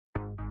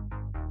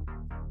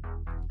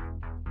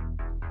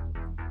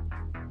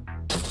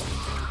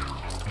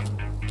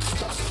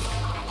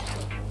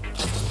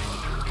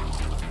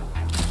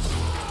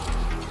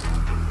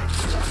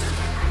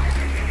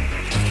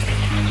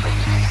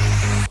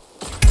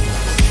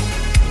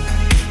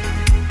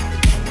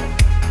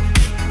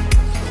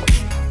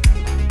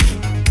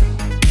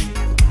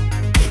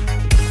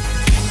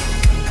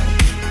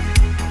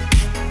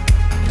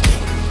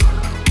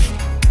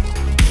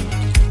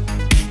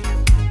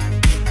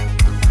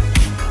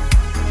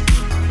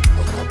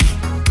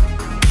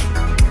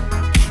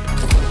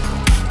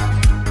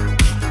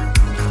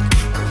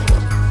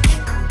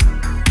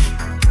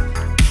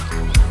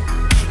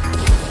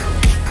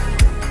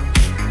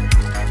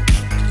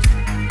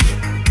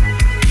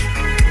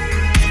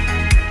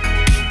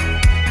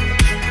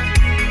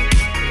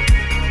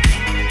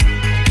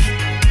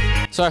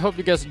so I hope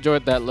you guys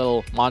enjoyed that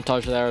little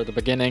montage there at the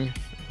beginning.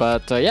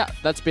 But yeah,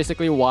 that's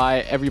basically why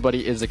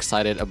everybody is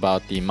excited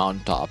about the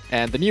Mountaintop.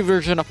 And the new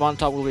version of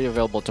Mountaintop will be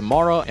available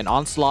tomorrow in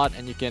Onslaught,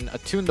 and you can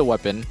attune the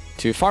weapon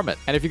to farm it.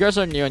 And if you guys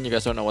are new and you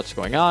guys don't know what's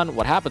going on,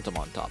 what happened to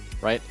Mountaintop,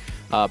 right?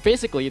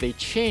 Basically, they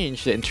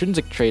changed the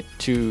intrinsic trait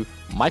to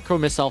Micro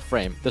Missile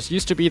Frame. This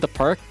used to be the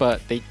perk, but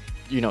they,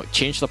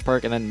 changed the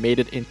perk and then made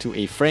it into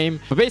a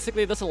frame. But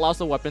basically, this allows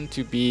the weapon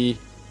to be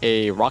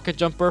a rocket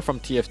jumper from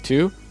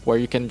TF2, where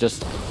you can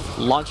just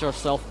launch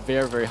yourself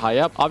very, very high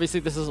up. Obviously,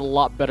 this is a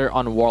lot better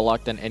on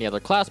Warlock than any other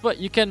class, but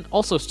you can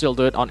also still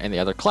do it on any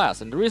other class.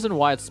 And the reason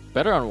why it's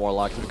better on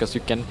Warlock is because you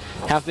can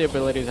have the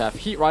ability to have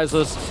heat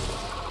rises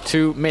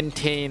to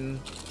maintain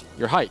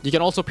your height. You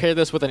can also pair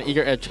this with an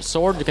eager edge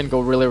sword. You can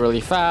go really,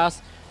 really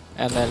fast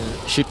and then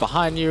shoot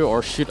behind you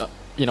or shoot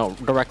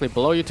directly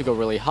below you to go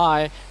really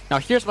high. Now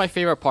here's my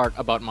favorite part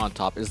about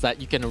Mountaintop is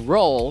that you can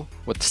roll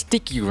with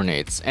sticky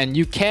grenades, and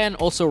you can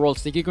also roll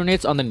sticky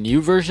grenades on the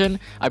new version.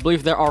 I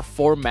believe there are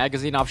 4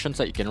 magazine options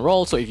that you can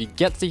roll, so if you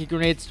get sticky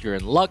grenades, you're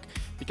in luck,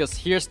 because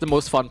here's the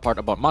most fun part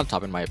about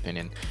Mountaintop in my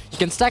opinion. You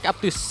can stack up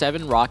to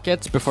 7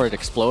 rockets before it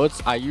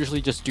explodes. I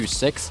usually just do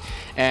 6,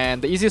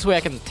 and the easiest way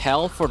I can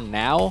tell for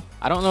now,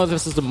 I don't know if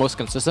this is the most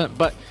consistent,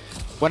 but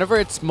whenever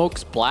it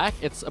smokes black,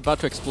 it's about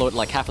to explode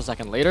like half a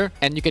second later.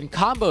 And you can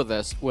combo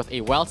this with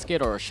a Wild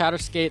Skate or a Shatter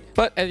Skate.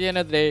 But at the end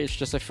of the day, it's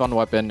just a fun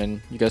weapon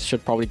and you guys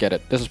should probably get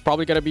it. This is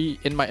probably going to be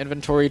in my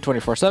inventory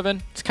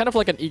 24/7. It's kind of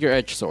like an eager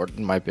edge sword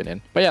in my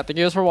opinion. But yeah, thank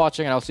you guys for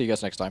watching and I'll see you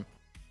guys next time.